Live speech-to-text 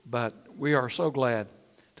But we are so glad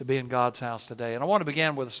to be in God's house today. And I want to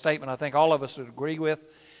begin with a statement I think all of us would agree with.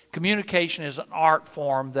 Communication is an art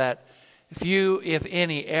form that few, if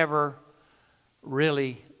any, ever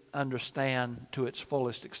really understand to its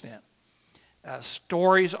fullest extent.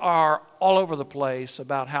 Stories are all over the place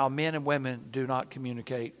about how men and women do not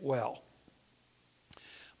communicate well.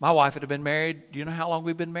 My wife had been married. Do you know how long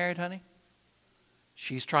we've been married, honey?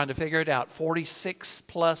 She's trying to figure it out. 46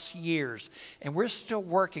 plus years. And we're still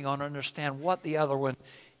working on understand what the other one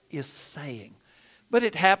is saying. But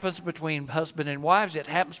it happens between husband and wives. It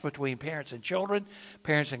happens between parents and children,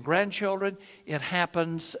 parents and grandchildren. It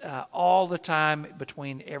happens all the time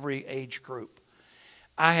between every age group.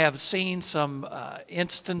 I have seen some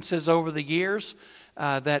instances over the years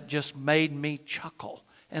that just made me chuckle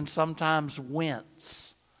and sometimes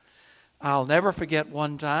wince. I'll never forget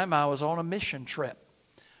one time I was on a mission trip.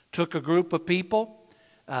 Took a group of people.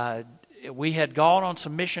 We had gone on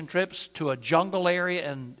some mission trips to a jungle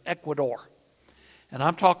area in Ecuador. And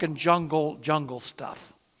I'm talking jungle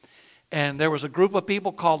stuff. And there was a group of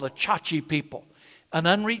people called the Chachi people, an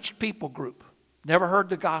unreached people group. Never heard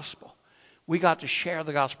the gospel. We got to share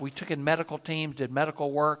the gospel. We took in medical teams, did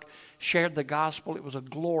medical work, shared the gospel. It was a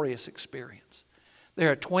glorious experience.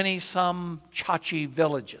 There are 20-some Chachi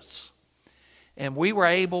villages. And we were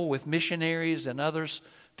able, with missionaries and others,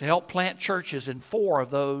 to help plant churches in 4 of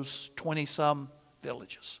those 20-some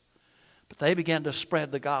villages. But they began to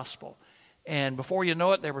spread the gospel. And before you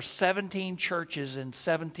know it, there were 17 churches in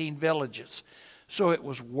 17 villages. So it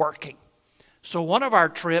was working. So one of our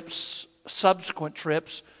trips, subsequent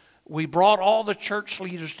trips, we brought all the church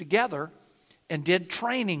leaders together and did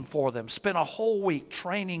training for them. Spent a whole week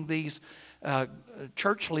training these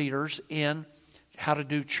church leaders in how to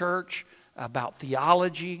do church, about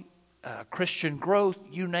theology, Christian growth,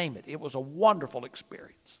 you name it. It was a wonderful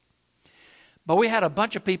experience. But we had a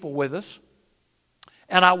bunch of people with us.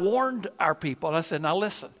 And I warned our people, and I said, now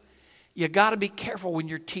listen, you got to be careful when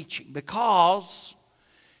you're teaching because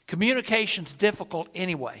communication's difficult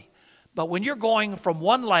anyway. But when you're going from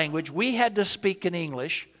one language, we had to speak in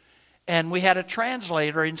English, and we had a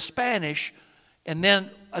translator in Spanish, and then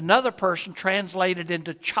another person translated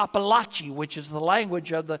into Chapalachi, which is the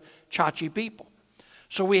language of the Chachi people.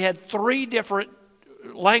 So we had 3 different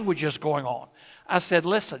languages going on. I said,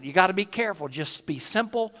 listen, you got to be careful. Just be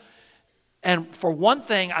simple. And for one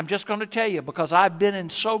thing, I'm just going to tell you, because I've been in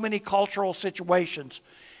so many cultural situations,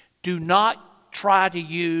 do not try to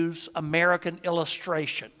use American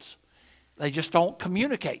illustrations. They just don't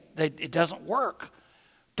communicate. It doesn't work.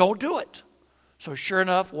 Don't do it. So sure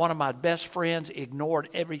enough, one of my best friends ignored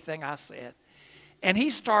everything I said. And he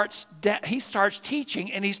starts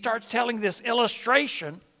teaching, and he starts telling this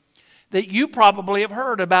illustration that you probably have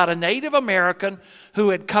heard about a Native American who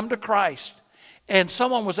had come to Christ. And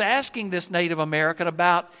someone was asking this Native American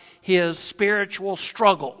about his spiritual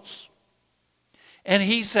struggles. And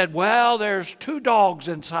he said, well, there's 2 dogs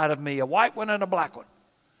inside of me, a white one and a black one.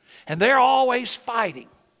 And they're always fighting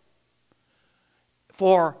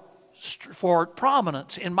for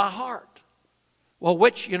prominence in my heart. Well,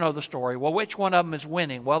 you know the story. Well, which one of them is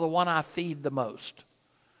winning? Well, the one I feed the most.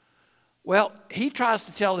 Well, he tries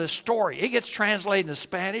to tell this story. It gets translated into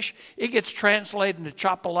Spanish. It gets translated into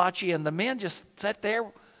Chapalachi, and the men just sat there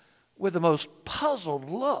with the most puzzled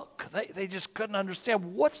look. They just couldn't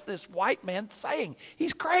understand, what's this white man saying?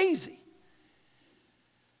 He's crazy.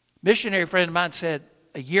 Missionary friend of mine said,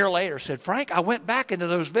 a year later, said, Frank, I went back into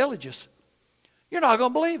those villages. You're not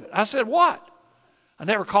going to believe it. I said, what? I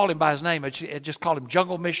never called him by his name. I just called him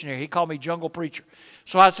Jungle Missionary. He called me Jungle Preacher.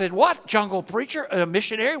 So I said, what, Jungle Preacher?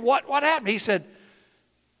 Missionary? What happened? He said,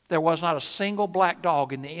 there was not a single black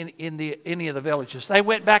dog in any of the villages. They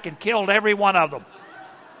went back and killed every one of them.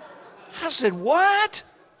 I said, what?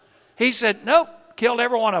 He said, nope, killed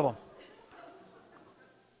every one of them.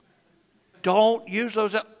 Don't use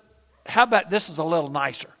those. How about this is a little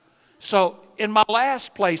nicer. So in my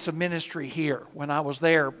last place of ministry here, when I was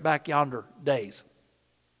there back yonder days,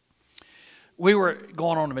 we were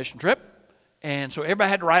going on a mission trip, and so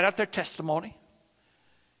everybody had to write out their testimony.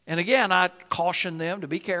 And again, I cautioned them to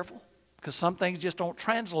be careful, because some things just don't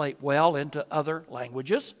translate well into other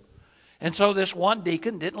languages. And so this one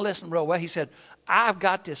deacon didn't listen real well. He said, I've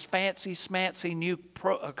got this fancy, smancy new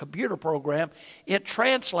computer program. It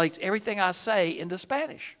translates everything I say into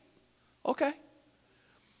Spanish. Okay.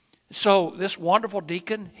 So this wonderful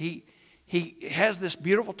deacon, he has this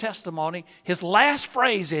beautiful testimony. His last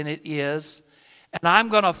phrase in it is, and I'm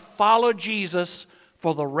going to follow Jesus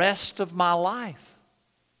for the rest of my life.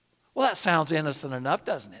 Well, that sounds innocent enough,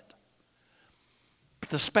 doesn't it? But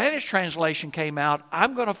the Spanish translation came out,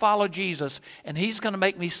 I'm going to follow Jesus, and He's going to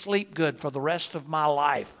make me sleep good for the rest of my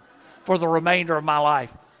life, for the remainder of my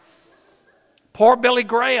life. Poor Billy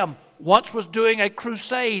Graham once was doing a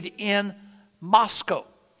crusade in Moscow,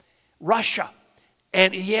 Russia.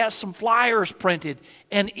 And he has some flyers printed.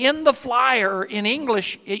 And in the flyer, in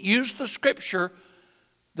English, it used the scripture,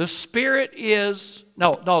 the spirit is,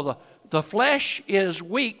 the flesh is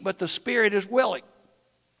weak, but the spirit is willing.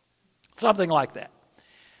 Something like that.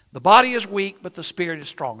 The body is weak, but the spirit is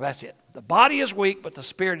strong. That's it. The body is weak, but the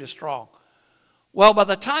spirit is strong. Well, by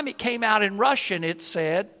the time it came out in Russian, it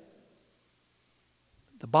said,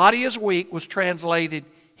 the body is weak was translated,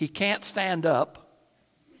 he can't stand up.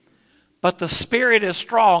 But the spirit is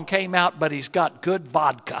strong came out, but he's got good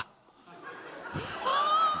vodka.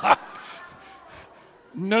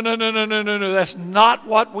 No. That's not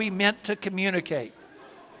what we meant to communicate.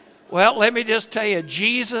 Well, let me just tell you,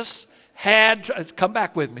 Jesus had, come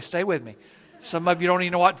back with me, stay with me. Some of you don't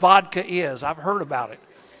even know what vodka is. I've heard about it.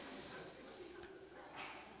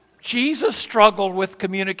 Jesus struggled with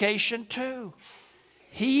communication too.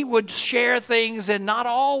 He would share things and not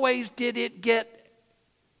always did it get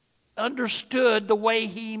understood the way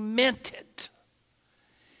he meant it.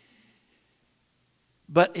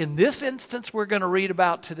 But in this instance we're going to read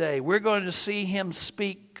about today, we're going to see him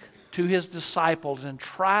speak to his disciples and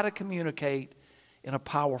try to communicate in a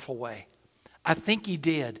powerful way. I think he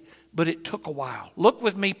did, but it took a while. Look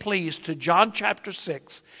with me, please, to John chapter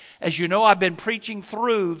 6. As you know, I've been preaching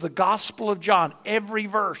through the Gospel of John, every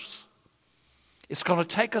verse. It's going to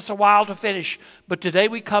take us a while to finish, but today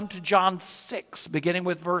we come to John 6, beginning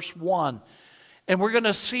with verse 1. And we're going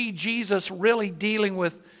to see Jesus really dealing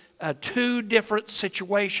with two different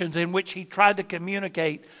situations in which he tried to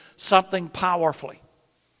communicate something powerfully.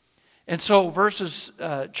 And so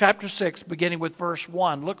chapter 6, beginning with verse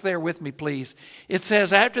 1, look there with me, please. It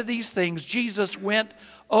says, after these things, Jesus went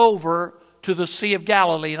over to the Sea of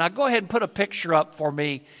Galilee. And I'll go ahead and put a picture up for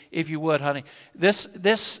me, if you would, honey. This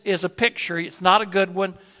is a picture. It's not a good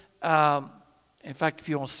one. In fact, if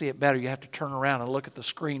you want to see it better, you have to turn around and look at the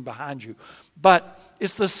screen behind you. But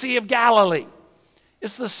it's the Sea of Galilee.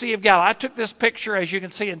 It's the Sea of Galilee. I took this picture, as you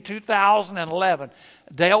can see, in 2011.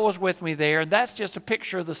 Dale was with me there, and that's just a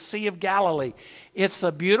picture of the Sea of Galilee. It's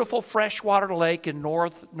a beautiful freshwater lake in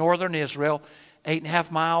northern Israel, 8.5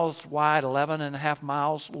 miles wide, 11.5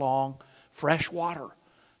 miles long. Fresh water,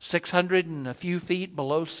 600 and a few feet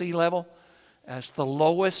below sea level. It's the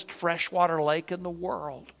lowest freshwater lake in the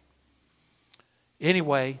world.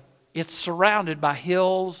 Anyway, it's surrounded by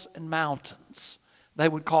hills and mountains. They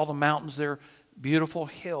would call the mountains their beautiful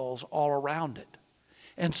hills all around it.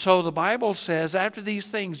 And so the Bible says, after these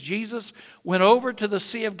things, Jesus went over to the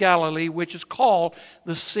Sea of Galilee, which is called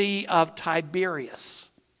the Sea of Tiberias.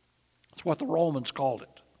 That's what the Romans called it.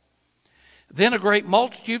 Then a great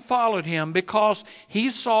multitude followed him because they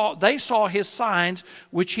saw his signs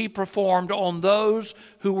which he performed on those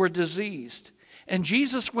who were diseased. And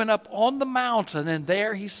Jesus went up on the mountain, and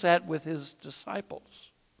there he sat with his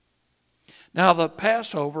disciples. Now the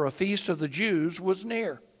Passover, a feast of the Jews, was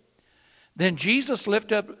near. Then Jesus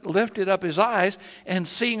lifted up his eyes, and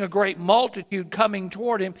seeing a great multitude coming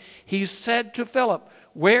toward him, he said to Philip,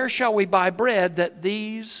 "Where shall we buy bread that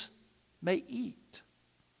these may eat?"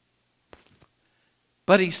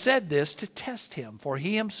 But he said this to test him, for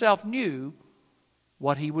he himself knew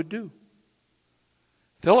what he would do.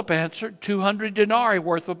 Philip answered, 200 denarii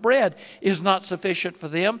worth of bread is not sufficient for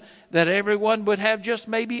them, that everyone would have just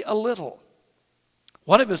maybe a little.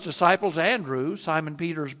 One of his disciples, Andrew, Simon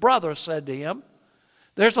Peter's brother, said to him,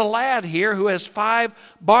 "There's a lad here who has 5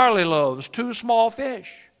 barley loaves, 2 small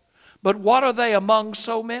fish. But what are they among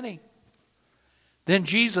so many?" Then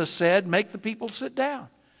Jesus said, "Make the people sit down."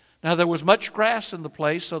 Now there was much grass in the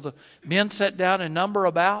place, so the men sat down in number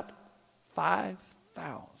about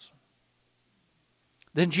 5,000.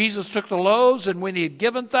 Then Jesus took the loaves, and when he had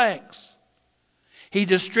given thanks, he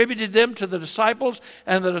distributed them to the disciples,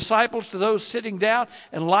 and the disciples to those sitting down,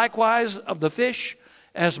 and likewise of the fish,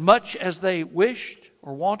 as much as they wished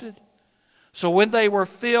or wanted. So when they were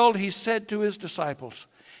filled, he said to his disciples,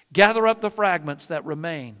 "Gather up the fragments that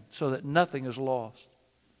remain, so that nothing is lost."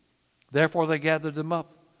 Therefore they gathered them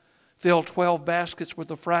up, filled 12 baskets with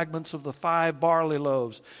the fragments of the 5 barley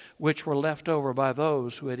loaves, which were left over by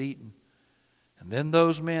those who had eaten. And then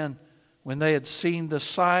those men, when they had seen the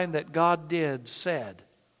sign that God did, said,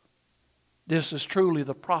 "This is truly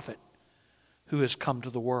the prophet who has come to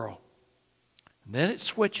the world." And then it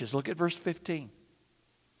switches. Look at verse 15.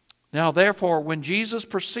 Now therefore, when Jesus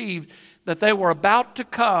perceived that they were about to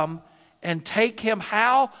come and take him,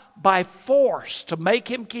 how? By force, to make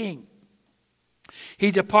him king.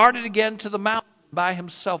 He departed again to the mountain by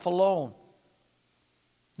himself alone.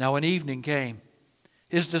 Now when evening came,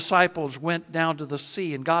 his disciples went down to the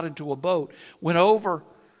sea and got into a boat, went over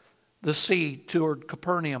the sea toward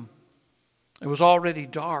Capernaum. It was already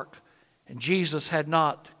dark, and Jesus had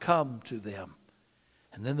not come to them.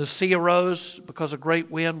 And then the sea arose because a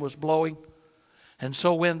great wind was blowing. And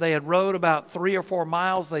so when they had rowed about 3 or 4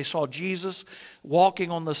 miles, they saw Jesus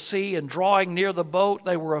walking on the sea and drawing near the boat.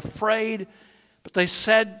 They were afraid, but he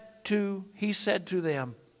said to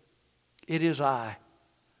them, "It is I.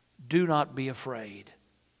 Do not be afraid."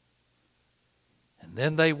 And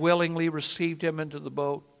then they willingly received him into the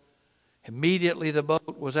boat. Immediately the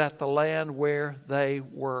boat was at the land where they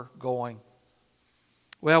were going.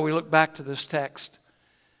 Well, we look back to this text.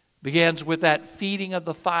 It begins with that feeding of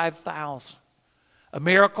the 5,000. A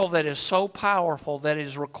miracle that is so powerful that it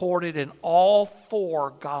is recorded in all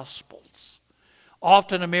 4 Gospels.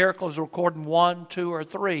 Often a miracle is recorded in 1, 2, or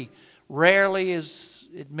 3. Rarely is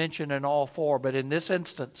it mentioned in all 4. But in this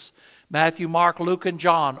instance, Matthew, Mark, Luke, and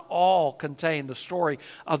John all contain the story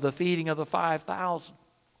of the feeding of the 5,000.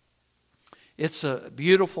 It's a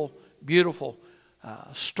beautiful, beautiful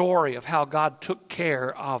story of how God took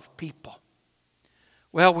care of people.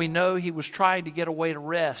 Well, we know he was trying to get away to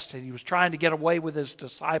rest, and he was trying to get away with his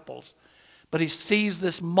disciples. But he sees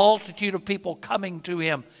this multitude of people coming to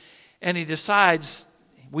him, and he decides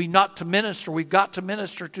we've got to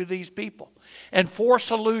minister to these people. And 4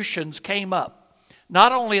 solutions came up,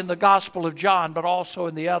 not only in the Gospel of John, but also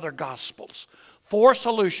in the other Gospels. 4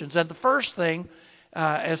 solutions. And the first thing,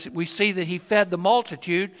 as we see that he fed the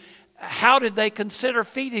multitude, how did they consider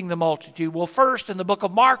feeding the multitude? Well, first, in the book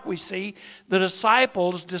of Mark, we see the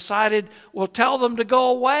disciples decided, well, tell them to go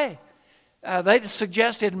away. They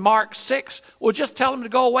suggested in Mark 6, well, just tell them to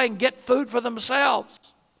go away and get food for themselves.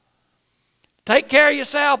 Take care of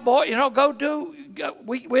yourself, boy.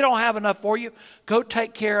 We don't have enough for you. Go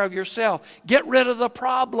take care of yourself. Get rid of the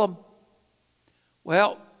problem.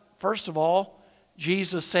 Well, first of all,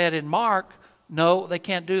 Jesus said in Mark, no, they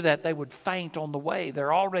can't do that. They would faint on the way.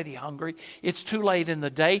 They're already hungry. It's too late in the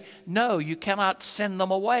day. No, you cannot send them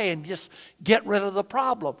away and just get rid of the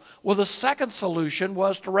problem. Well, the second solution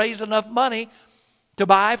was to raise enough money to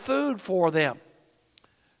buy food for them.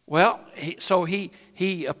 Well,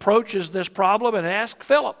 he approaches this problem and asks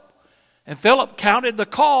Philip. And Philip counted the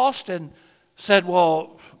cost and said,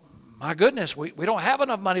 well, my goodness, we don't have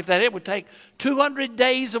enough money for that. It would take 200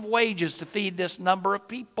 days of wages to feed this number of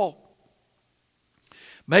people.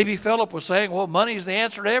 Maybe Philip was saying, well, money's the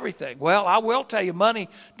answer to everything. Well, I will tell you, money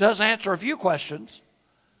does answer a few questions,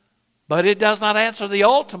 but it does not answer the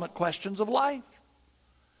ultimate questions of life.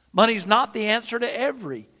 Money's not the answer to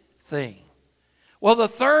everything. Well, the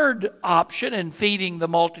third option in feeding the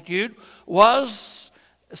multitude was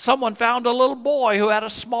someone found a little boy who had a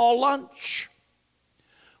small lunch.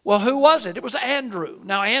 Well, who was it? It was Andrew.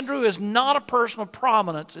 Now, Andrew is not a person of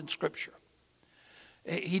prominence in Scripture.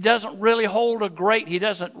 He doesn't really he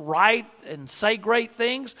doesn't write and say great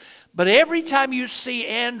things. But every time you see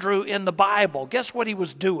Andrew in the Bible, guess what he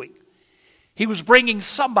was doing? He was bringing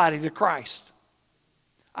somebody to Christ.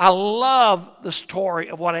 I love the story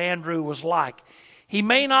of what Andrew was like. He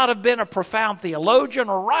may not have been a profound theologian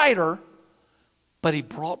or writer, but he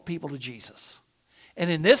brought people to Jesus. And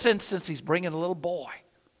in this instance, he's bringing a little boy.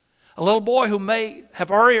 A little boy who may have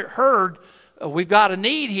already heard, we've got a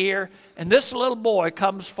need here, and this little boy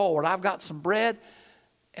comes forward. I've got some bread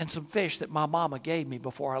and some fish that my mama gave me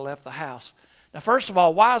before I left the house. Now, first of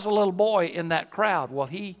all, why is a little boy in that crowd? Well,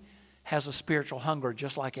 he has a spiritual hunger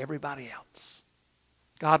just like everybody else.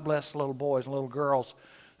 God bless little boys and little girls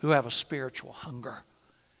who have a spiritual hunger.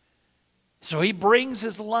 So he brings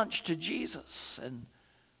his lunch to Jesus. And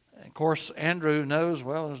of course, Andrew knows,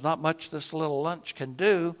 well, there's not much this little lunch can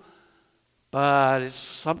do, but it's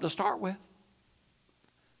something to start with.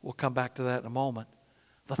 We'll come back to that in a moment.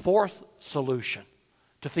 The fourth solution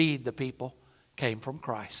to feed the people came from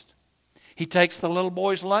Christ. He takes the little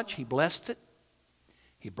boy's lunch, he blessed it,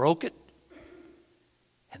 he broke it,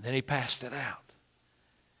 and then he passed it out.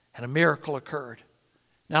 And a miracle occurred.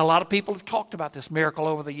 Now, a lot of people have talked about this miracle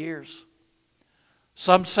over the years.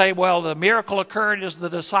 Some say, well, the miracle occurred as the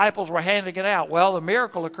disciples were handing it out. Well, the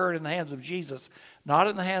miracle occurred in the hands of Jesus, not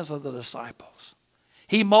in the hands of the disciples.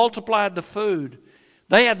 He multiplied the food.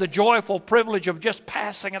 They had the joyful privilege of just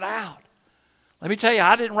passing it out. Let me tell you,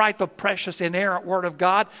 I didn't write the precious, inerrant Word of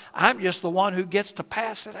God. I'm just the one who gets to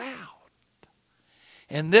pass it out.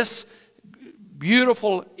 And this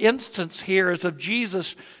beautiful instance here is of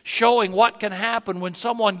Jesus showing what can happen when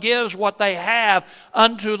someone gives what they have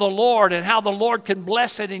unto the Lord, and how the Lord can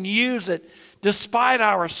bless it and use it despite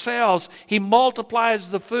ourselves. He multiplies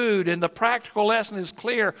the food, and the practical lesson is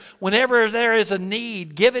clear. Whenever there is a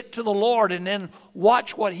need, give it to the Lord and then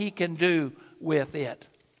watch what He can do with it.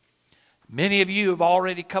 Many of you have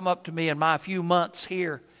already come up to me in my few months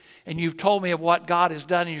here, and you've told me of what God has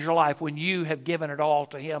done in your life when you have given it all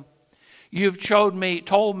to Him. You've told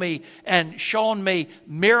me, and shown me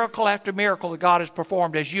miracle after miracle that God has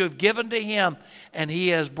performed as you have given to Him, and He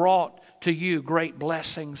has brought to you great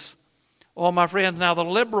blessings. Oh, my friends, now the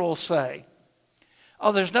liberals say,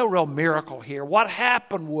 oh, there's no real miracle here. What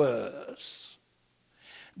happened was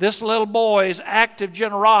this little boy's act of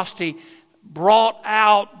generosity brought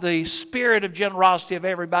out the spirit of generosity of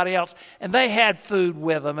everybody else, and they had food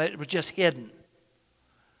with them. It was just hidden.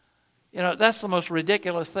 You know, that's the most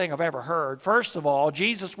ridiculous thing I've ever heard. First of all,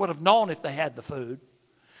 Jesus would have known if they had the food.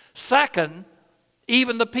 Second,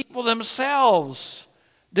 even the people themselves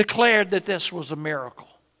declared that this was a miracle.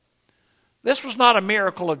 This was not a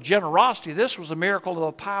miracle of generosity. This was a miracle of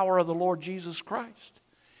the power of the Lord Jesus Christ.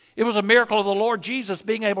 It was a miracle of the Lord Jesus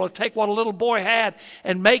being able to take what a little boy had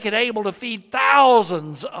and make it able to feed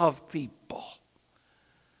thousands of people.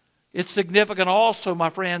 It's significant also, my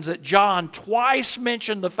friends, that John twice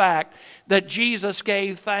mentioned the fact that Jesus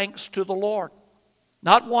gave thanks to the Lord.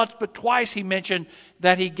 Not once, but twice he mentioned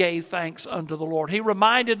that he gave thanks unto the Lord. He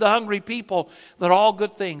reminded the hungry people that all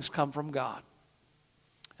good things come from God.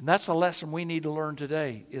 And that's a lesson we need to learn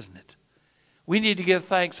today, isn't it? We need to give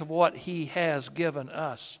thanks of what He has given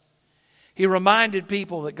us. He reminded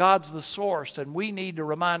people that God's the source, and we need to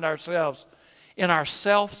remind ourselves in our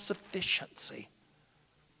self-sufficiency.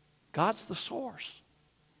 God's the source.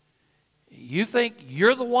 You think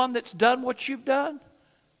you're the one that's done what you've done?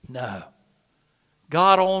 No.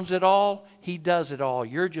 God owns it all. He does it all.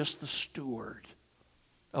 You're just the steward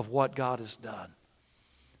of what God has done.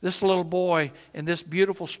 This little boy in this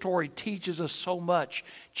beautiful story teaches us so much.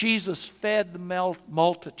 Jesus fed the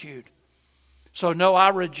multitude. So no, I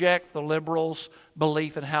reject the liberals'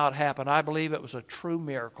 belief in how it happened. I believe it was a true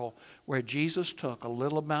miracle where Jesus took a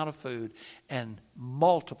little amount of food and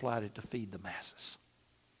multiplied it to feed the masses.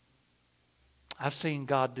 I've seen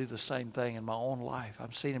God do the same thing in my own life.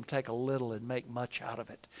 I've seen Him take a little and make much out of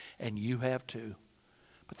it. And you have too.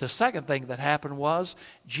 But the second thing that happened was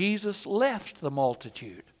Jesus left the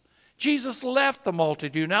multitude. Jesus left the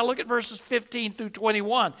multitude. Now look at verses 15 through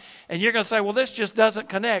 21. And you're going to say, well, this just doesn't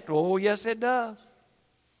connect. Oh, yes, it does.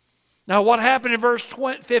 Now what happened in verse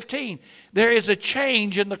 15? There is a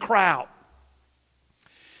change in the crowd.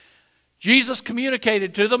 Jesus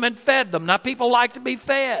communicated to them and fed them. Now people like to be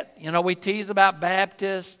fed. You know, we tease about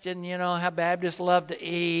Baptists and you know how Baptists love to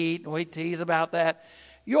eat. And we tease about that.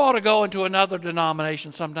 You ought to go into another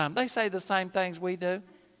denomination sometime. They say the same things we do.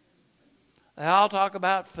 They all talk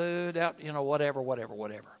about food, you know, whatever.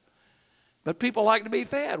 But people like to be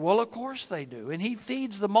fed. Well, of course they do. And He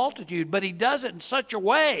feeds the multitude, but He does it in such a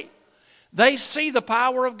way. They see the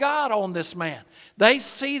power of God on this man. They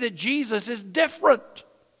see that Jesus is different.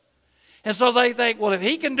 And so they think, well, if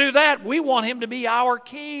He can do that, we want Him to be our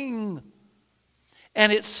king.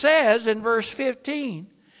 And it says in verse 15,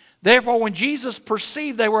 therefore when Jesus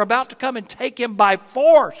perceived they were about to come and take Him by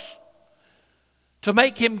force to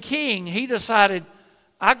make Him king, He decided,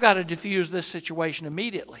 I've got to diffuse this situation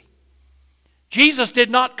immediately. Jesus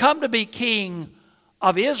did not come to be king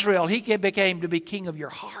of Israel. He became to be king of your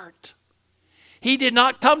heart. He did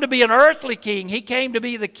not come to be an earthly king. He came to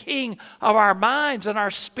be the king of our minds and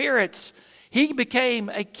our spirits. He became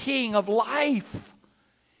a king of life.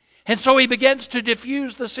 And so He begins to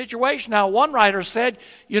diffuse the situation. Now, one writer said,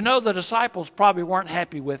 you know, the disciples probably weren't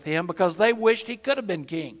happy with Him because they wished He could have been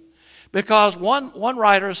king. Because one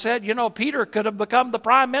writer said, you know, Peter could have become the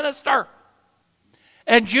prime minister.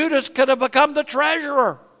 And Judas could have become the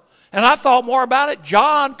treasurer. And I thought more about it.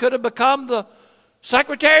 John could have become the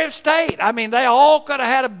Secretary of State. I mean, they all could have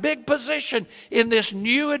had a big position in this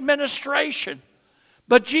new administration.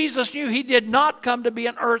 But Jesus knew He did not come to be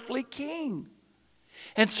an earthly king.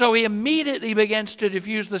 And so He immediately begins to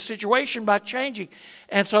diffuse the situation by changing.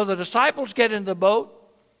 And so the disciples get in the boat.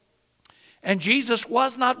 And Jesus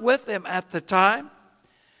was not with them at the time.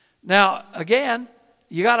 Now, again,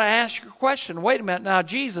 you got to ask your question. Wait a minute. Now,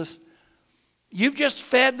 Jesus, you've just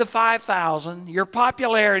fed the 5,000. Your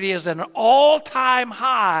popularity is at an all-time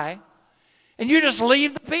high. And you just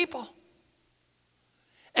leave the people.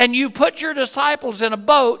 And you put your disciples in a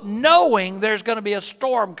boat knowing there's going to be a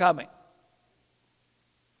storm coming.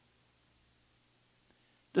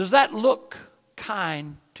 Does that look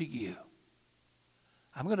kind to you?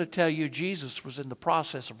 I'm going to tell you, Jesus was in the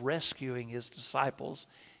process of rescuing his disciples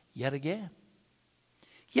yet again.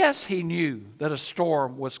 Yes, he knew that a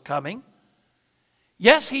storm was coming.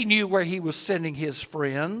 Yes, he knew where he was sending his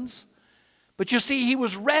friends. But you see, he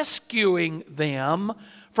was rescuing them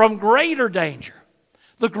from greater danger.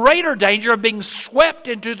 The greater danger of being swept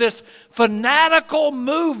into this fanatical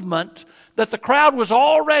movement that the crowd was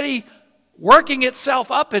already working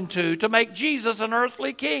itself up into to make Jesus an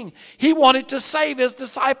earthly king. He wanted to save his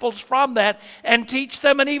disciples from that and teach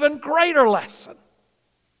them an even greater lesson.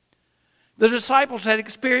 The disciples had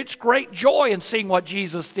experienced great joy in seeing what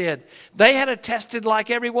Jesus did. They had attested like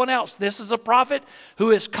everyone else, this is a prophet who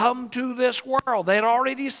has come to this world. They had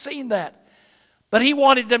already seen that. But he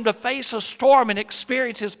wanted them to face a storm and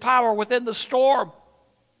experience his power within the storm.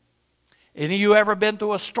 Any of you ever been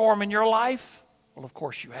through a storm in your life? Well, of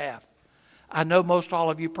course you have. I know most all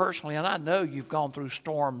of you personally, and I know you've gone through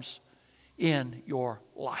storms in your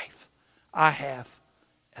life. I have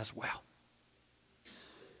as well.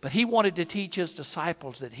 But he wanted to teach his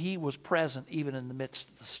disciples that he was present even in the midst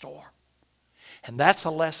of the storm. And that's a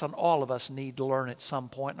lesson all of us need to learn at some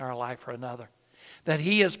point in our life or another. That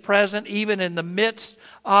he is present even in the midst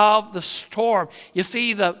of the storm. You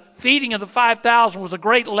see, the feeding of the 5,000 was a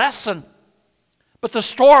great lesson. But the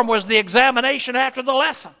storm was the examination after the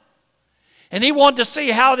lesson. And he wanted to see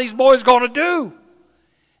how these boys going to do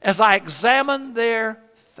as I examine their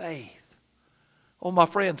faith. Oh, my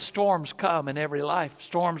friend, storms come in every life.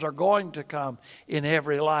 Storms are going to come in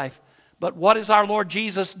every life. But what is our Lord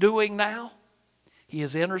Jesus doing now? He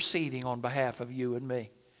is interceding on behalf of you and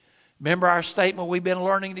me. Remember our statement we've been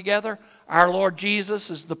learning together? Our Lord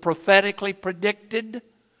Jesus is the prophetically predicted,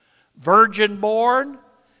 virgin-born,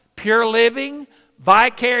 pure living,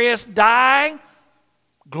 vicarious dying,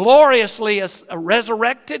 gloriously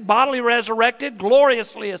resurrected, bodily resurrected,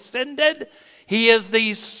 gloriously ascended. He is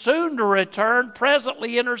the soon-to-return,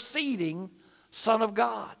 presently interceding Son of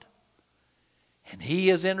God. And he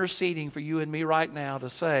is interceding for you and me right now to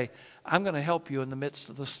say, I'm going to help you in the midst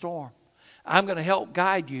of the storm. I'm going to help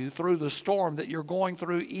guide you through the storm that you're going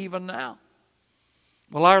through even now.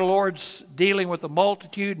 Well, our Lord's dealing with the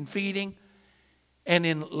multitude and feeding, and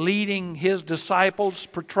in leading his disciples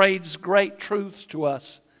portrays great truths to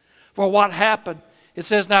us. For what happened? It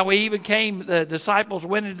says, now we even came, the disciples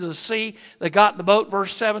went into the sea. They got in the boat,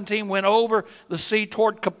 verse 17, went over the sea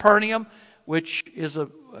toward Capernaum, which is a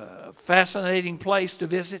fascinating place to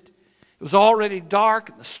visit. It was already dark,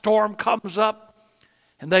 and the storm comes up,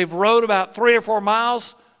 and they've rowed about 3 or 4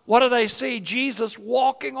 miles. What do they see? Jesus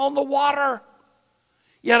walking on the water.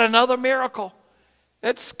 Yet another miracle.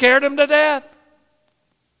 It scared them to death.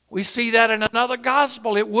 We see that in another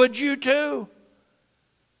gospel. It would you too.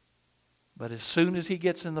 But as soon as he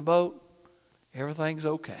gets in the boat, everything's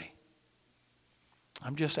okay.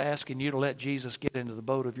 I'm just asking you to let Jesus get into the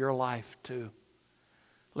boat of your life too.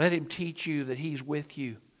 Let him teach you that he's with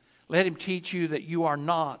you. Let him teach you that you are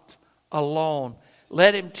not alone.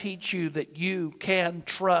 Let him teach you that you can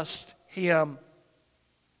trust him.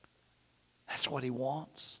 That's what he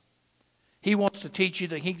wants. He wants to teach you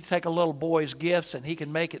that he can take a little boy's gifts and he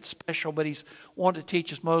can make it special, but he's wanted to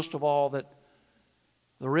teach us most of all that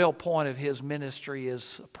the real point of his ministry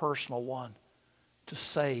is a personal one, to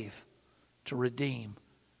save, to redeem,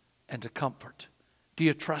 and to comfort. Do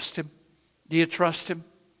you trust him? Do you trust him?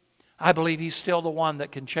 I believe he's still the one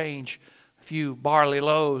that can change a few barley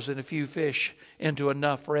loaves and a few fish into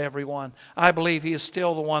enough for everyone. I believe he is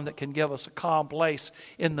still the one that can give us a calm place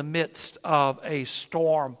in the midst of a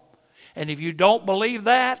storm. And if you don't believe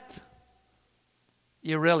that,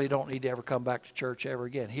 you really don't need to ever come back to church ever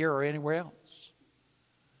again, here or anywhere else.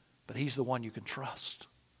 But he's the one you can trust.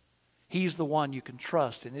 He's the one you can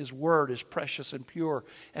trust, and his word is precious and pure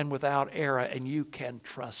and without error, and you can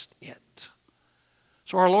trust it.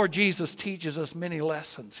 So our Lord Jesus teaches us many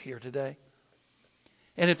lessons here today.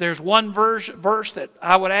 And if there's one verse that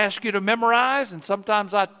I would ask you to memorize, and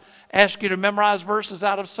sometimes I ask you to memorize verses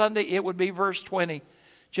out of Sunday, it would be verse 20.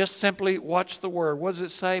 Just simply watch the word. What does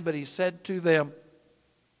it say? But he said to them,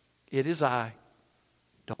 it is I.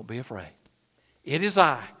 Don't be afraid. It is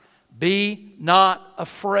I. Be not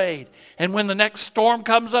afraid. And when the next storm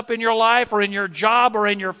comes up in your life or in your job or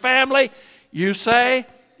in your family, you say,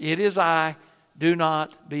 it is I. Do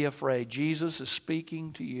not be afraid. Jesus is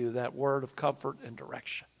speaking to you that word of comfort and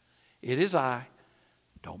direction. It is I.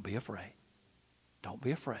 Don't be afraid. Don't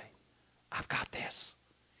be afraid. I've got this.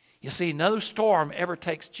 You see, no storm ever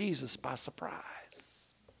takes Jesus by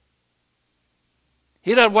surprise.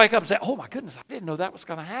 He doesn't wake up and say, oh my goodness, I didn't know that was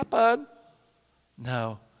going to happen.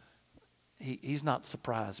 No. He's not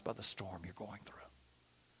surprised by the storm you're going through.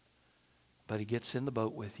 But he gets in the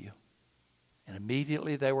boat with you. And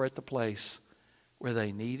immediately they were at the place where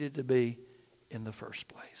they needed to be in the first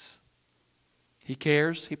place. He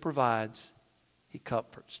cares, he provides, he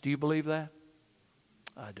comforts. Do you believe that?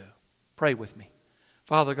 I do. Pray with me.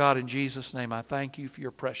 Father God, in Jesus' name, I thank you for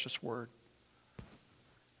your precious word.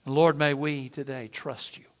 And Lord, may we today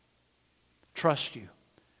trust you. Trust you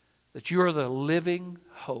that you are the living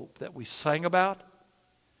hope that we sang about.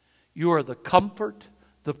 You are the comfort,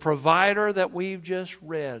 the provider that we've just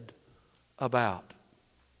read about.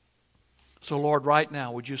 So Lord, right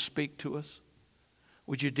now, would you speak to us?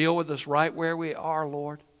 Would you deal with us right where we are,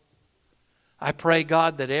 Lord? I pray,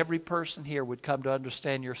 God, that every person here would come to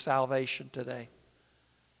understand your salvation today.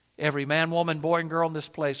 Every man, woman, boy, and girl in this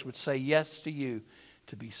place would say yes to you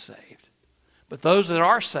to be saved. But those that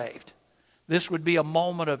are saved, this would be a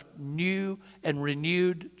moment of new and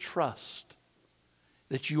renewed trust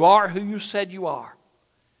that you are who you said you are,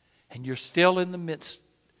 and you're still in the midst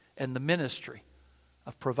and the ministry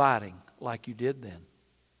of providing like you did then.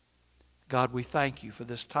 God, we thank you for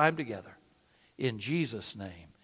this time together. In Jesus' name.